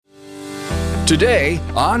Today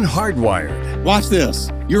on Hardwired. Watch this.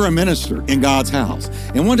 You're a minister in God's house.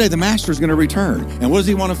 And one day the master is going to return. And what does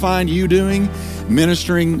he want to find you doing?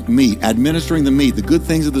 Ministering meat, administering the meat, the good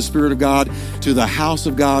things of the Spirit of God to the house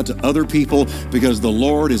of God, to other people, because the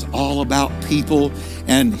Lord is all about people.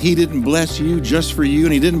 And he didn't bless you just for you,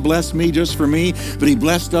 and he didn't bless me just for me, but he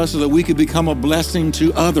blessed us so that we could become a blessing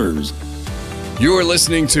to others. You are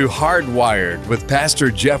listening to Hardwired with Pastor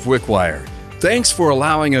Jeff Wickwire. Thanks for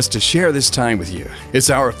allowing us to share this time with you.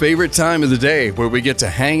 It's our favorite time of the day where we get to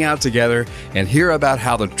hang out together and hear about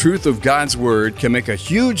how the truth of God's Word can make a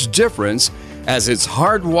huge difference as it's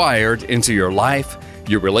hardwired into your life,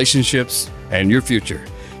 your relationships, and your future.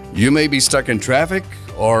 You may be stuck in traffic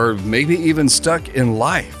or maybe even stuck in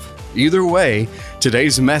life. Either way,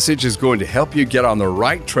 today's message is going to help you get on the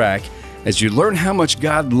right track as you learn how much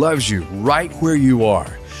God loves you right where you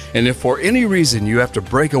are. And if for any reason you have to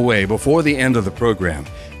break away before the end of the program,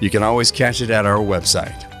 you can always catch it at our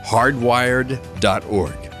website,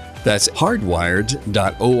 hardwired.org. That's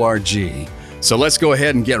hardwired.org. So let's go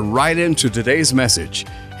ahead and get right into today's message.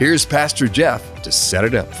 Here's Pastor Jeff to set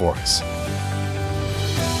it up for us.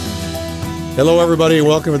 Hello, everybody, and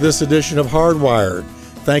welcome to this edition of Hardwired.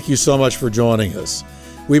 Thank you so much for joining us.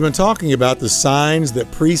 We've been talking about the signs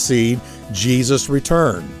that precede Jesus'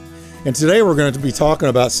 return. And today we're going to be talking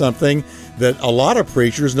about something that a lot of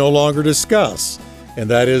preachers no longer discuss, and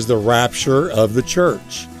that is the rapture of the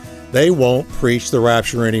church. They won't preach the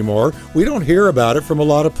rapture anymore. We don't hear about it from a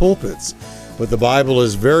lot of pulpits. But the Bible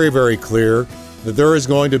is very, very clear that there is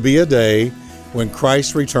going to be a day when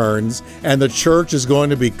Christ returns, and the church is going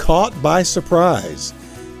to be caught by surprise,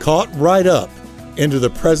 caught right up into the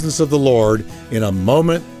presence of the Lord in a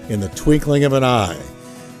moment, in the twinkling of an eye.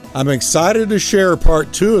 I'm excited to share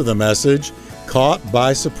part 2 of the message, Caught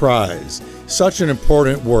by Surprise. Such an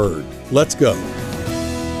important word. Let's go.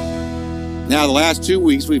 Now, the last 2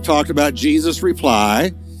 weeks, we've talked about Jesus'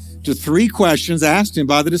 reply to 3 questions asked him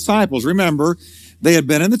by the disciples. Remember, they had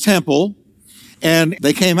been in the temple, and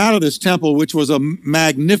they came out of this temple, which was a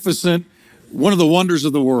magnificent, one of the wonders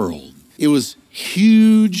of the world. It was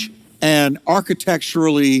huge and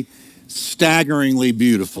architecturally, staggeringly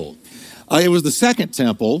beautiful. It was the second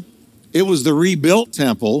temple. It was the rebuilt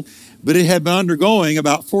temple, but it had been undergoing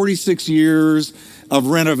about 46 years of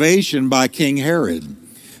renovation by King Herod.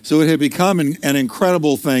 So it had become an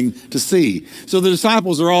incredible thing to see. So the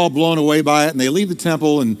disciples are all blown away by it, and they leave the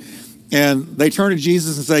temple, and they turn to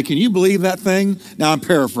Jesus and say, "Can you believe that thing?" Now I'm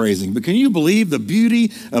paraphrasing, but can you believe the beauty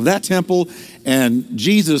of that temple? And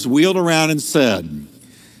Jesus wheeled around and said,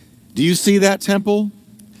 "Do you see that temple?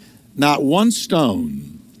 Not one stone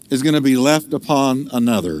is going to be left upon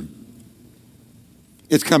another.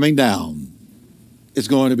 It's coming down. It's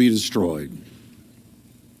going to be destroyed."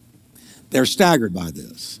 They're staggered by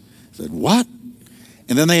this. Said, "What?"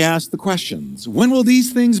 And then they asked the questions. When will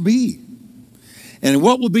these things be? And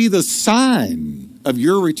what will be the sign of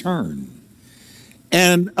your return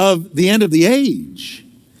and of the end of the age?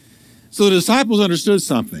 So the disciples understood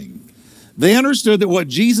something. They understood that what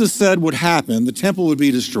Jesus said would happen, the temple would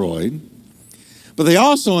be destroyed, but they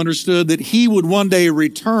also understood that he would one day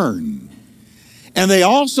return. And they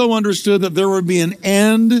also understood that there would be an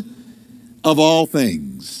end of all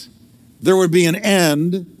things. There would be an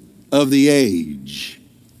end of the age.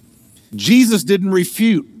 Jesus didn't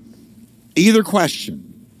refute either question.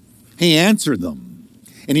 He answered them.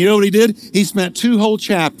 And you know what he did? He spent 2 whole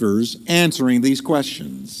chapters answering these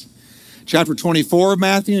questions. Chapter 24 of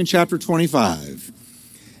Matthew and chapter 25.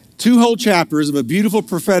 2 whole chapters of a beautiful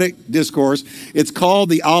prophetic discourse. It's called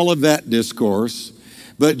the Olivet Discourse.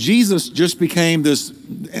 But Jesus just became this,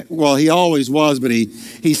 well, he always was, but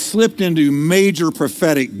he slipped into major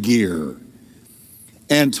prophetic gear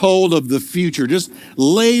and told of the future, just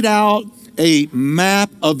laid out a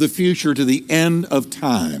map of the future to the end of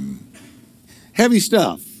time. Heavy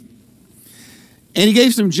stuff. And he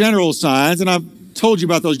gave some general signs, and I've told you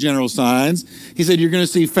about those general signs. He said you're going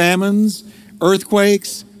to see famines,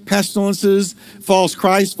 earthquakes, pestilences, false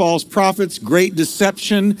Christ, false prophets, great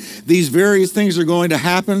deception. These various things are going to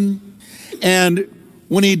happen. And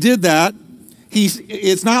when he did that,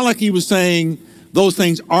 it's not like he was saying those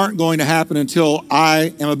things aren't going to happen until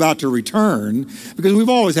I am about to return, because we've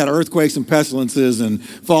always had earthquakes and pestilences and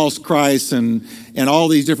false Christs and all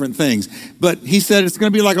these different things. But he said it's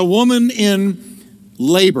going to be like a woman in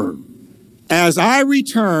labor. As I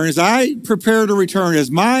return, as I prepare to return,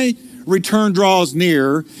 as my return draws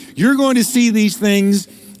near, you're going to see these things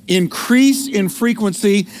increase in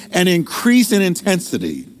frequency and increase in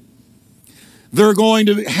intensity. They're going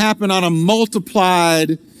to happen on a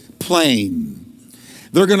multiplied plane.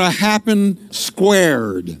 They're going to happen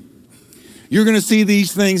squared. You're going to see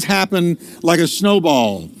these things happen like a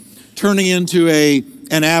snowball turning into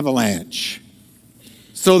an avalanche.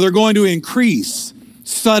 So they're going to increase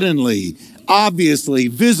suddenly, obviously,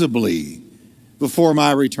 visibly before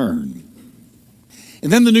my return.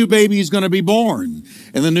 And then the new baby is going to be born.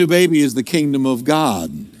 And the new baby is the kingdom of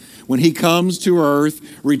God. When he comes to earth,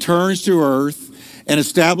 returns to earth, and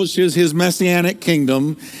establishes his messianic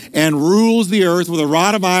kingdom and rules the earth with a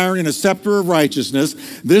rod of iron and a scepter of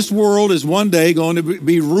righteousness, this world is one day going to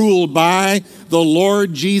be ruled by the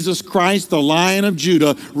Lord Jesus Christ, the Lion of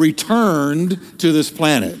Judah, returned to this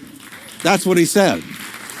planet. That's what he said.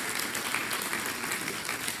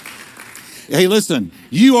 Hey, listen,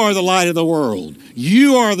 you are the light of the world.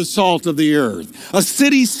 You are the salt of the earth. A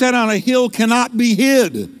city set on a hill cannot be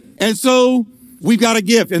hid. And so we've got a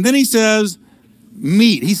gift. And then he says,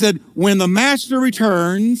 meet. He said, when the master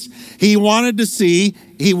returns, he wanted to see,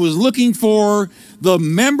 he was looking for the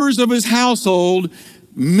members of his household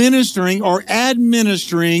ministering or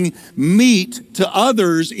administering meat to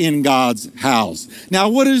others in God's house. Now,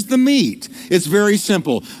 what is the meat? It's very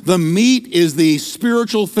simple. The meat is the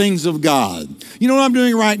spiritual things of God. You know what I'm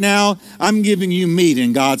doing right now? I'm giving you meat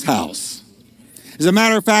in God's house. As a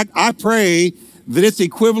matter of fact, I pray that it's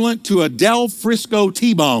equivalent to a Del Frisco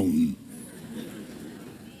T-bone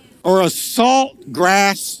or a salt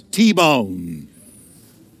grass T-bone.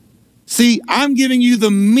 See, I'm giving you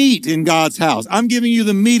the meat in God's house. I'm giving you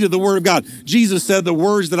the meat of the Word of God. Jesus said, the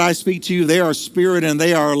words that I speak to you, they are spirit and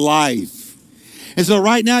they are life. And so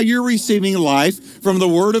right now you're receiving life from the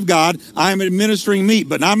Word of God. I'm administering meat,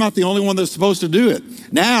 but I'm not the only one that's supposed to do it.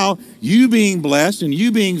 Now, you being blessed and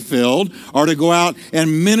you being filled are to go out and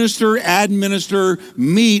administer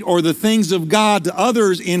meat or the things of God to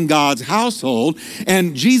others in God's household.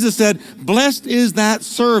 And Jesus said, blessed is that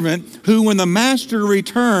servant who, when the master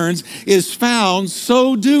returns, is found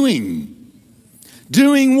so doing.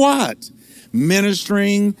 Doing what?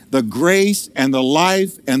 Ministering the grace and the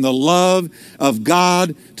life and the love of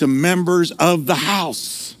God to members of the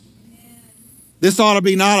house. This ought to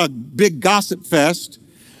be not a big gossip fest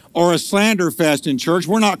or a slander fest in church.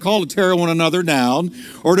 We're not called to tear one another down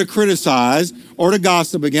or to criticize or to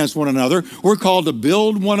gossip against one another. We're called to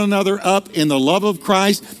build one another up in the love of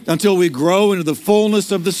Christ until we grow into the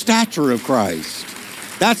fullness of the stature of Christ.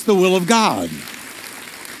 That's the will of God.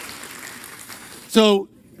 So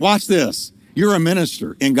watch this. You're a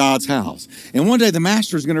minister in God's house. And one day the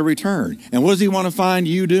master is going to return. And what does he want to find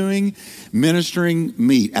you doing? Ministering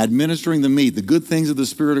meat, administering the meat, the good things of the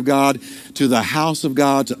Spirit of God to the house of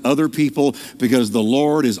God, to other people, because the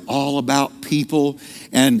Lord is all about people.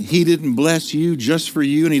 And he didn't bless you just for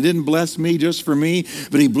you, and he didn't bless me just for me,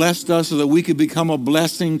 but he blessed us so that we could become a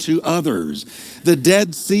blessing to others. The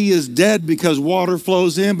Dead Sea is dead because water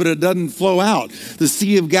flows in, but it doesn't flow out. The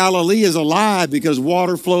Sea of Galilee is alive because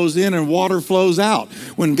water flows in and water flows out.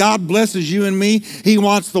 When God blesses you and me, he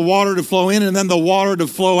wants the water to flow in and then the water to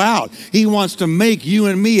flow out. He wants to make you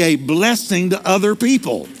and me a blessing to other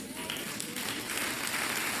people.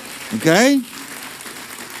 Okay?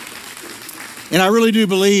 And I really do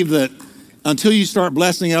believe that until you start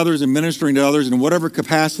blessing others and ministering to others in whatever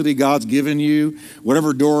capacity God's given you,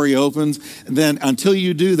 whatever door he opens, then until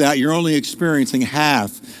you do that, you're only experiencing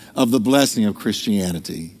half of the blessing of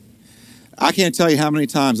Christianity. I can't tell you how many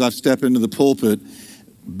times I've stepped into the pulpit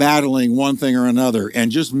battling one thing or another, and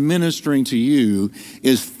just ministering to you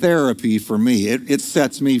is therapy for me. It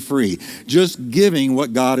sets me free. Just giving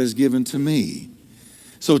what God has given to me.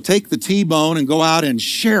 So take the T-bone and go out and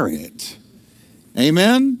share it.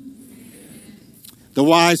 Amen? The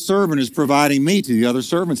wise servant is providing meat to the other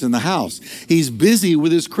servants in the house. He's busy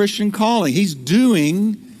with his Christian calling. He's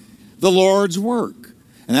doing the Lord's work.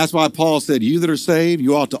 And that's why Paul said, you that are saved,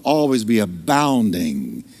 you ought to always be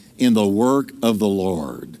abounding in the work of the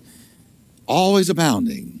Lord. Always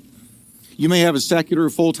abounding. You may have a secular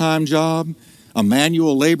full-time job, a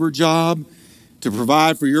manual labor job to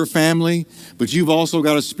provide for your family, but you've also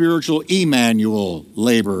got a spiritual Emmanuel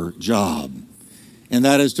labor job. And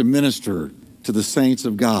that is to minister to the saints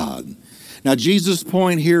of God. Now, Jesus'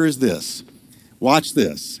 point here is this. Watch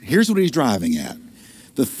this. Here's what he's driving at.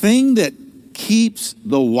 The thing that keeps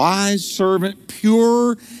the wise servant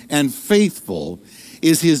pure and faithful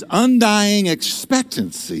is his undying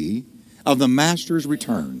expectancy of the master's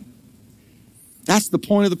return. That's the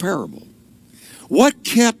point of the parable. What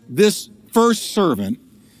kept this first servant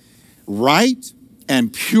right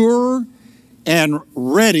and pure and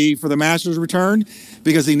ready for the master's return?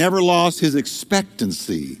 Because he never lost his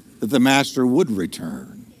expectancy that the master would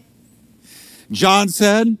return. John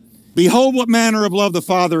said, behold what manner of love the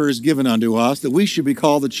Father has given unto us, that we should be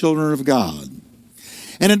called the children of God.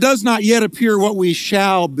 And it does not yet appear what we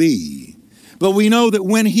shall be. But we know that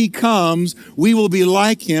when he comes, we will be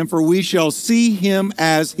like him, for we shall see him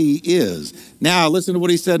as he is. Now, listen to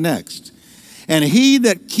what he said next. And he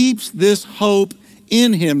that keeps this hope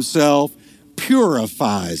in himself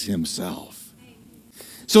purifies himself.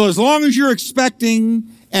 So as long as you're expecting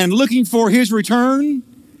and looking for his return,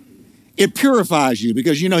 it purifies you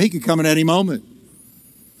because you know he could come at any moment.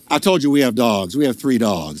 I told you we have dogs. We have 3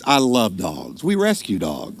 dogs. I love dogs. We rescue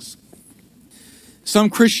dogs. Some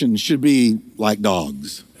Christians should be like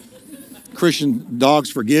dogs. Christian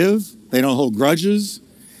dogs forgive. They don't hold grudges.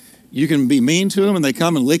 You can be mean to them and they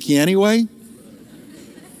come and lick you anyway.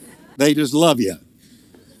 They just love you.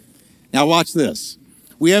 Now watch this.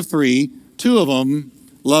 We have 3. 2 of them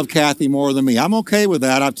love Kathy more than me. I'm okay with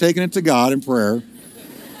that. I've taken it to God in prayer.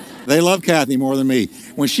 They love Kathy more than me.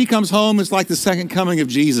 When she comes home, it's like the second coming of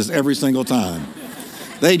Jesus every single time.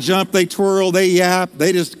 They jump, they twirl, they yap,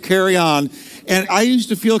 they just carry on. And I used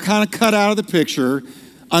to feel kind of cut out of the picture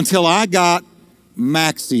until I got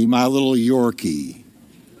Maxie, my little Yorkie.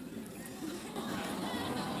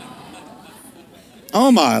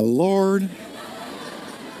 Oh my Lord.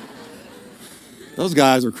 Those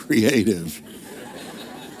guys are creative.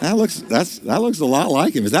 That looks a lot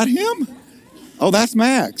like him. Is that him? Oh, that's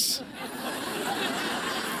Max.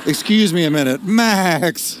 Excuse me a minute.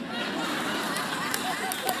 Max.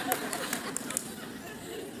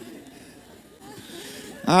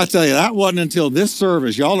 I'll tell you, that wasn't until this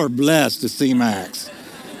service. Y'all are blessed to see Max.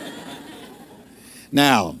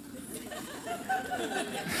 Now,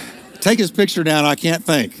 take his picture down. I can't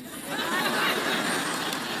think.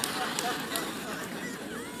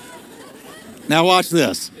 Now watch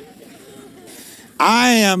this. I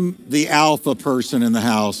am the alpha person in the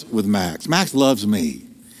house with Max. Max loves me.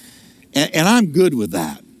 And I'm good with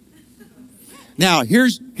that. Now,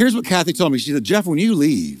 here's what Kathy told me. She said, Jeff, when you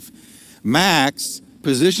leave, Max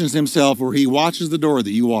positions himself where he watches the door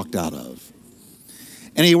that you walked out of.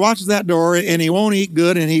 And he watches that door and he won't eat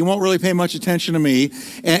good and he won't really pay much attention to me.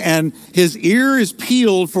 And his ear is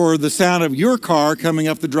peeled for the sound of your car coming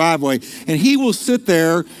up the driveway. And he will sit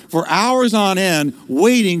there for hours on end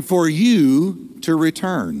waiting for you to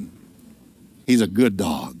return. He's a good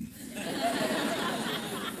dog.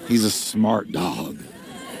 He's a smart dog.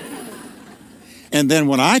 And then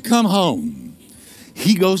when I come home,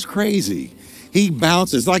 he goes crazy. He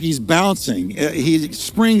bounces like he's bouncing. He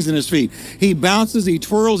springs in his feet. He bounces, he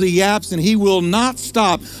twirls, he yaps, and he will not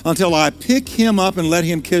stop until I pick him up and let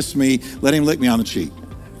him kiss me, let him lick me on the cheek.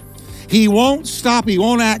 He won't stop. He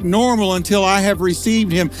won't act normal until I have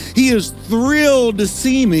received him. He is thrilled to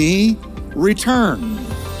see me return.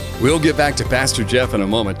 We'll get back to Pastor Jeff in a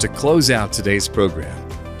moment to close out today's program.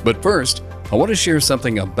 But first, I want to share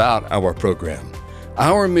something about our program.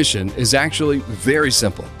 Our mission is actually very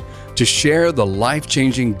simple: to share the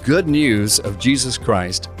life-changing good news of Jesus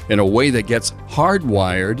Christ in a way that gets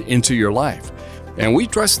hardwired into your life. And we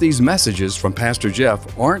trust these messages from Pastor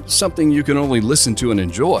Jeff aren't something you can only listen to and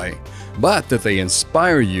enjoy, but that they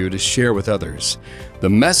inspire you to share with others. The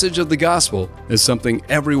message of the gospel is something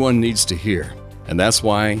everyone needs to hear, and that's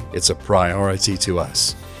why it's a priority to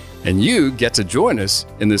us. And you get to join us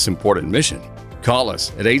in this important mission. Call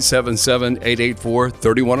us at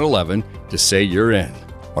 877-884-3111 to say you're in,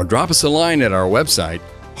 or drop us a line at our website,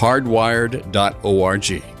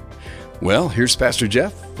 hardwired.org. Well, here's Pastor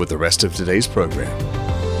Jeff with the rest of today's program.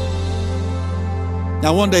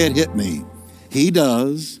 Now, one day it hit me. He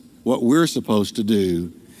does what we're supposed to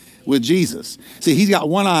do with Jesus. See, he's got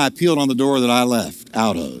one eye peeled on the door that I left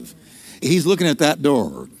out of. He's looking at that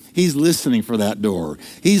door. He's listening for that door.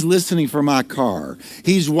 He's listening for my car.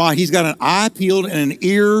 He's got an eye peeled and an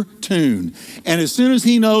ear tuned. And as soon as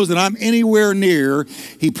he knows that I'm anywhere near,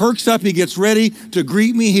 he perks up, he gets ready to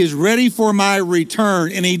greet me. He's ready for my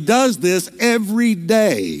return. And he does this every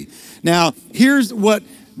day. Now, here's what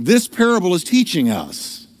this parable is teaching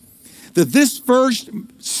us. That this first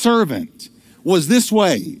servant was this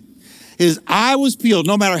way. His eye was peeled.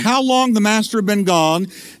 No matter how long the master had been gone,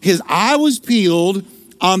 his eye was peeled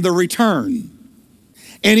on the return.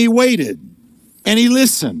 And he waited and he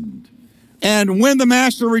listened. And when the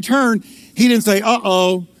master returned, he didn't say,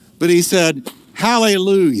 uh-oh, but he said,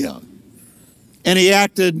 hallelujah. And he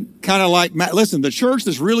acted kind of like, listen, the church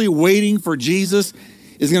that's really waiting for Jesus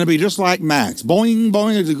is going to be just like Max. Boing,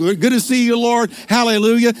 boing, it's good to see you, Lord.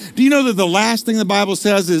 Hallelujah. Do you know that the last thing the Bible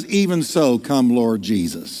says is, even so, come, Lord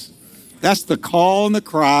Jesus. That's the call and the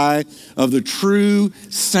cry of the true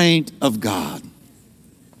saint of God.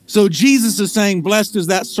 So Jesus is saying, blessed is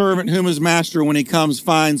that servant whom his master, when he comes,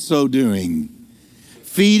 finds so doing.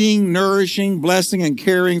 feeding, nourishing, blessing, and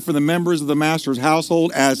caring for the members of the master's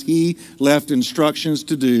household as he left instructions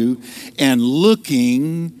to do, and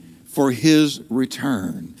looking for his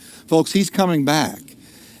return. Folks, he's coming back,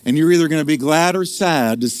 and you're either going to be glad or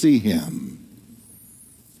sad to see him.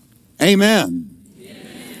 Amen.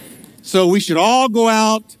 So we should all go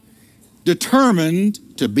out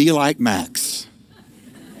determined to be like Max.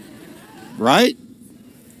 Right?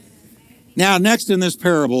 Now, next in this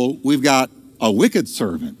parable, we've got a wicked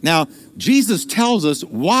servant. Now, Jesus tells us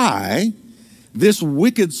why this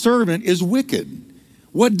wicked servant is wicked.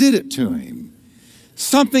 What did it to him?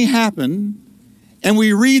 Something happened, and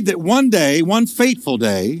we read that one day, one fateful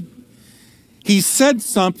day, he said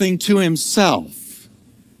something to himself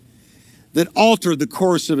that altered the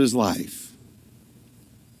course of his life.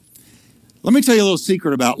 Let me tell you a little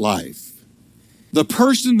secret about life. The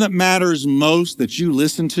person that matters most that you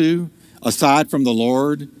listen to, aside from the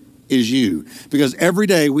Lord, is you. Because every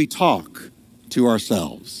day we talk to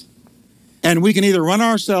ourselves. And we can either run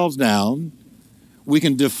ourselves down, we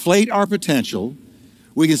can deflate our potential,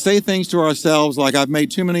 we can say things to ourselves like, I've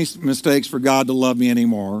made too many mistakes for God to love me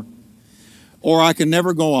anymore, or I can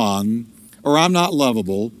never go on, or I'm not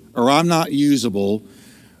lovable, or I'm not usable,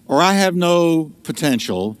 or I have no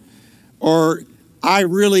potential, or I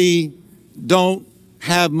really don't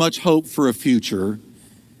have much hope for a future.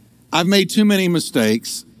 I've made too many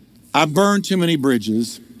mistakes. I've burned too many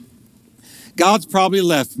bridges. God's probably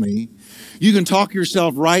left me. You can talk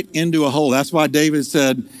yourself right into a hole. That's why David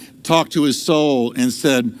said, talk to his soul and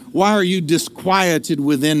said, why are you disquieted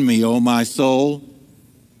within me, O my soul?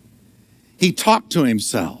 He talked to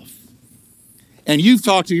himself. And you've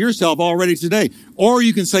talked to yourself already today. Or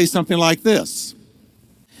you can say something like this.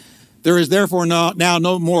 There is therefore now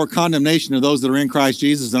no more condemnation of those that are in Christ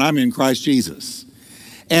Jesus, and I'm in Christ Jesus.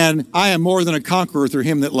 And I am more than a conqueror through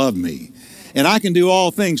him that loved me. And I can do all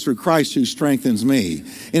things through Christ who strengthens me.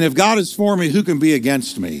 And if God is for me, who can be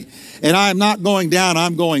against me? And I am not going down,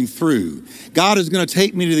 I'm going through. God is going to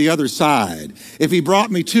take me to the other side. If he brought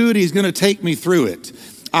me to it, he's going to take me through it.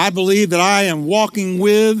 I believe that I am walking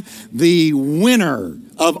with the winner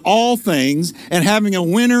of all things, and having a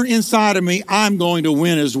winner inside of me, I'm going to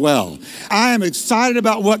win as well. I am excited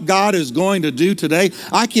about what God is going to do today.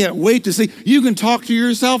 I can't wait to see. You can talk to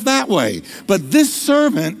yourself that way. But this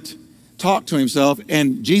servant talked to himself,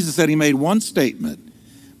 and Jesus said he made one statement: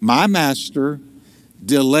 my master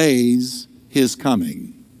delays his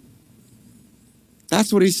coming.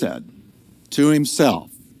 That's what he said to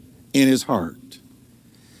himself in his heart.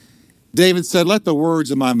 David said, let the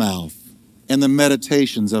words of my mouth and the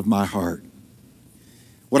meditations of my heart,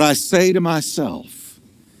 what I say to myself,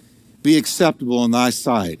 be acceptable in thy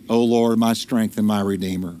sight, O Lord, my strength and my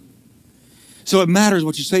redeemer. So it matters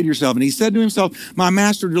what you say to yourself. And he said to himself, my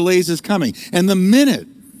master delays his coming. And the minute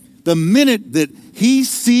that he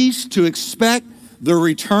ceased to expect the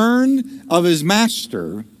return of his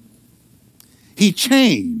master, he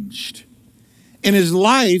changed. And his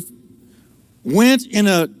life went in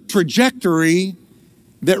a trajectory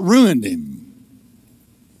that ruined him.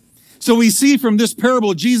 So we see from this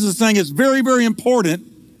parable, Jesus saying it's very, very important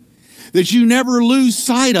that you never lose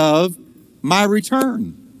sight of my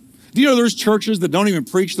return. Do you know there's churches that don't even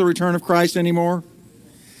preach the return of Christ anymore?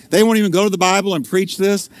 They won't even go to the Bible and preach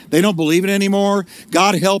this. They don't believe it anymore.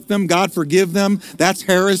 God help them. God forgive them. That's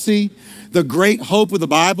heresy. The great hope of the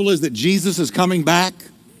Bible is that Jesus is coming back.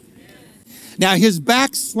 Now, his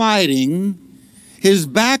backsliding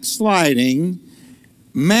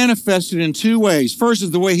manifested in two ways. First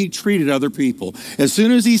is the way he treated other people. As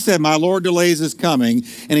soon as he said, my Lord delays his coming,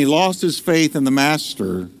 and he lost his faith in the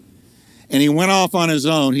master, and he went off on his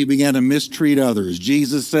own, he began to mistreat others.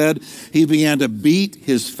 Jesus said he began to beat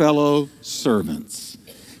his fellow servants.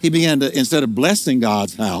 He began to, instead of blessing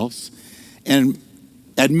God's house and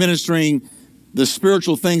administering the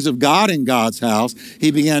spiritual things of God in God's house,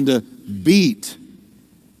 he began to beat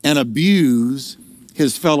and abuse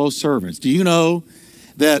his fellow servants. Do you know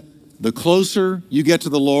that the closer you get to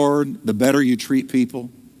the Lord, the better you treat people?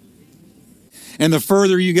 And the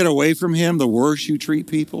further you get away from him, the worse you treat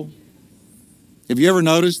people? Have you ever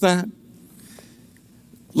noticed that?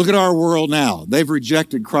 Look at our world now. They've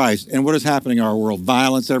rejected Christ. And what is happening in our world?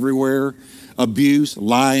 Violence everywhere, abuse,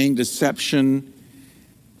 lying, deception,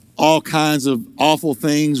 all kinds of awful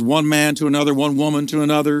things, one man to another, one woman to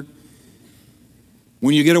another.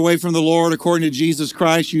 When you get away from the Lord, according to Jesus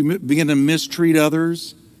Christ, you begin to mistreat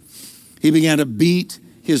others. He began to beat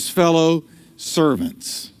his fellow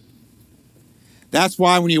servants. That's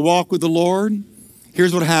why when you walk with the Lord,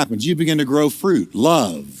 here's what happens. You begin to grow fruit.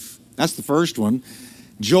 Love. That's the first one.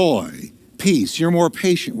 Joy, peace. You're more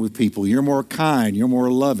patient with people. You're more kind. You're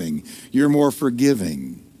more loving. You're more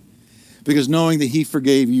forgiving. Because knowing that he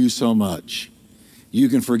forgave you so much, you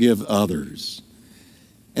can forgive others.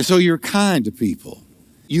 And so you're kind to people.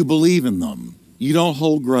 You believe in them. You don't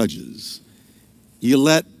hold grudges. You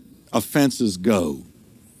let offenses go.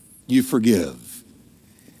 You forgive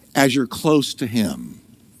as you're close to him.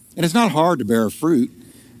 And it's not hard to bear fruit.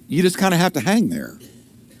 You just kind of have to hang there.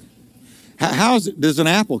 Does an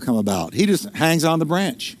apple come about? He just hangs on the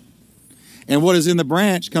branch. And what is in the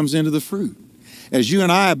branch comes into the fruit. As you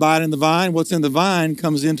and I abide in the vine, what's in the vine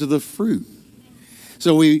comes into the fruit.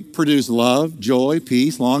 So we produce love, joy,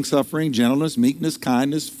 peace, long-suffering, gentleness, meekness,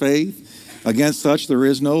 kindness, faith. Against such there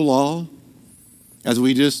is no law, as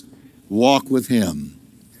we just walk with him.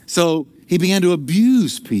 So he began to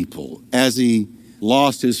abuse people as he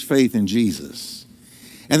lost his faith in Jesus.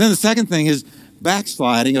 And then the second thing is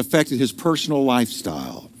backsliding affected his personal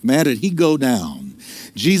lifestyle. Man, did he go down.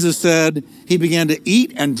 Jesus said he began to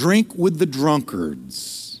eat and drink with the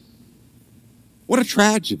drunkards. What a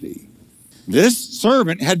tragedy. This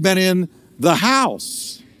servant had been in the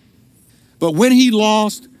house. But when he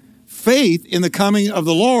lost faith in the coming of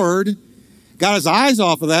the Lord, got his eyes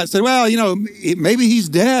off of that, said, well, maybe he's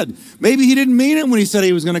dead. Maybe he didn't mean it when he said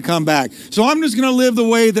he was going to come back. So I'm just going to live the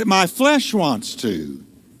way that my flesh wants to.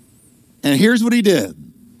 And here's what he did.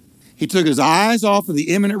 He took his eyes off of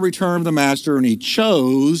the imminent return of the master and he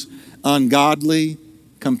chose ungodly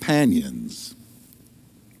companions.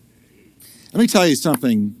 Let me tell you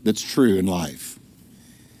something that's true in life.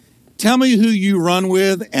 Tell me who you run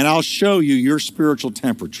with and I'll show you your spiritual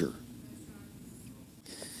temperature.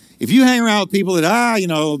 If you hang around with people that,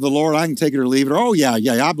 the Lord, I can take it or leave it, or, oh, yeah,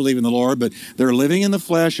 I believe in the Lord, but they're living in the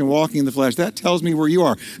flesh and walking in the flesh, that tells me where you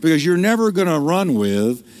are. Because you're never going to run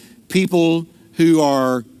with people who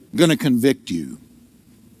are going to convict you.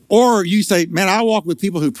 Or you say, man, I walk with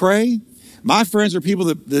people who pray. My friends are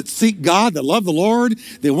people that seek God, that love the Lord,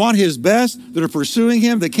 they want his best, that are pursuing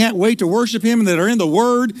him, that can't wait to worship him, and that are in the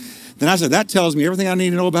Word. Then I said, that tells me everything I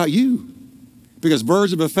need to know about you. Because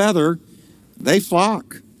birds of a feather, they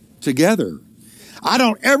flock together. I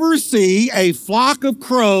don't ever see a flock of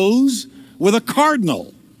crows with a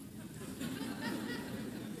cardinal.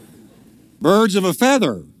 Birds of a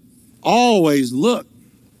feather always look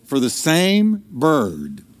for the same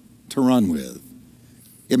bird to run with.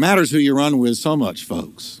 It matters who you run with so much,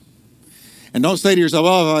 folks. And don't say to yourself,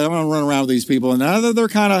 oh, I'm going to run around with these people. And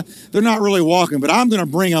they're not really walking, but I'm going to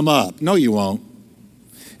bring them up. No, you won't.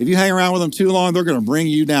 If you hang around with them too long, they're going to bring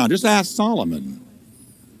you down. Just ask Solomon.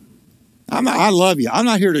 I love you. I'm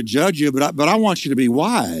not here to judge you, but I want you to be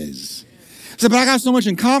wise. I said, but I got so much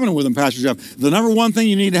in common with them, Pastor Jeff. The number one thing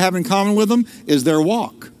you need to have in common with them is their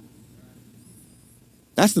walk.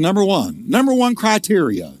 That's the number one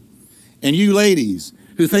criteria. And you ladies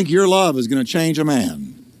who think your love is going to change a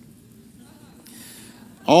man.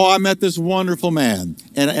 Oh, I met this wonderful man,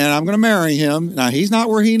 and I'm going to marry him. Now, he's not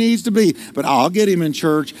where he needs to be, but I'll get him in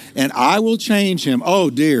church, and I will change him. Oh,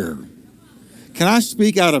 dear. Can I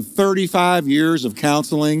speak out of 35 years of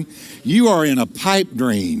counseling? You are in a pipe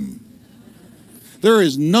dream. There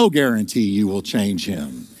is no guarantee you will change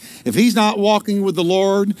him. If he's not walking with the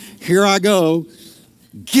Lord, here I go.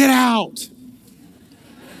 Get out.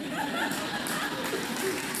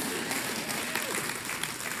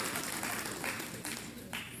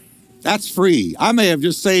 That's free. I may have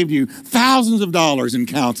just saved you thousands of dollars in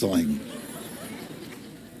counseling.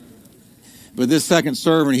 But this second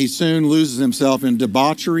servant, he soon loses himself in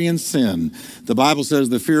debauchery and sin. The Bible says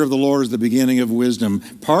the fear of the Lord is the beginning of wisdom.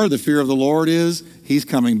 Part of the fear of the Lord is he's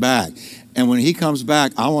coming back. And when he comes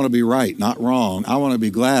back, I want to be right, not wrong. I want to be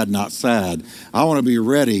glad, not sad. I want to be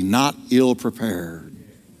ready, not ill prepared.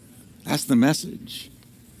 That's the message.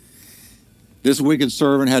 This wicked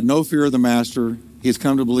servant had no fear of the master. He's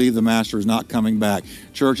come to believe the master is not coming back.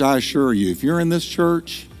 Church, I assure you, if you're in this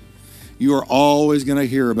church, you are always going to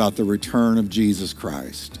hear about the return of Jesus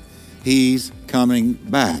Christ. He's coming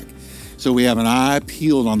back. So we have an eye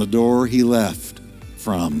peeled on the door he left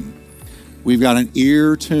from. We've got an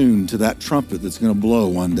ear tuned to that trumpet that's going to blow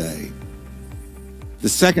one day. The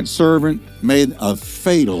second servant made a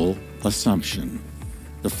fatal assumption.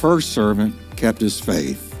 The first servant kept his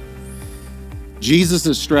faith. Jesus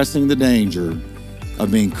is stressing the danger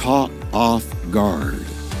of being caught off guard.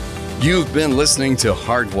 You've been listening to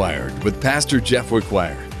Hardwired with Pastor Jeff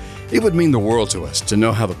Wickwire. It would mean the world to us to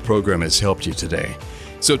know how the program has helped you today.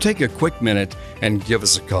 So take a quick minute and give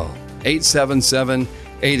us a call,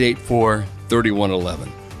 877-884-3111.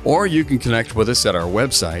 Or you can connect with us at our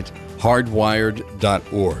website,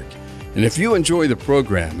 hardwired.org. And if you enjoy the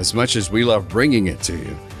program as much as we love bringing it to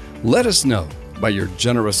you, Let us know by your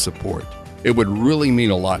generous support. It would really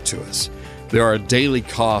mean a lot to us. There are daily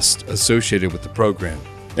costs associated with the program,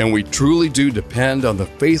 and we truly do depend on the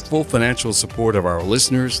faithful financial support of our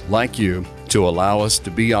listeners like you to allow us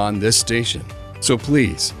to be on this station. So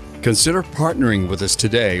please, consider partnering with us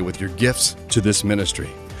today with your gifts to this ministry.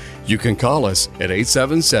 You can call us at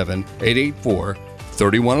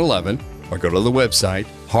 877-884-3111 or go to the website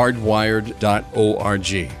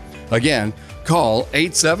hardwired.org. Again, call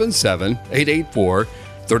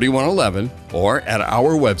 877-884-3111 or at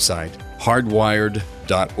our website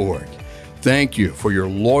hardwired.org. Thank you for your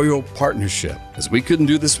loyal partnership, as we couldn't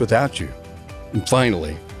do this without you. And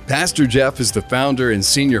finally, Pastor Jeff is the founder and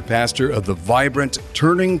senior pastor of the vibrant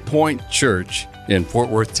Turning Point Church in Fort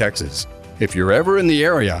Worth, Texas. If you're ever in the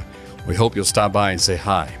area, we hope you'll stop by and say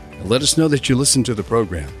hi and let us know that you listen to the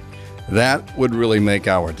program. That would really make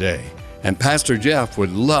our day. And Pastor Jeff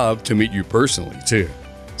would love to meet you personally, too.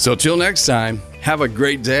 So till next time, have a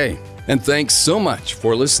great day. And thanks so much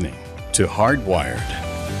for listening to Hardwired.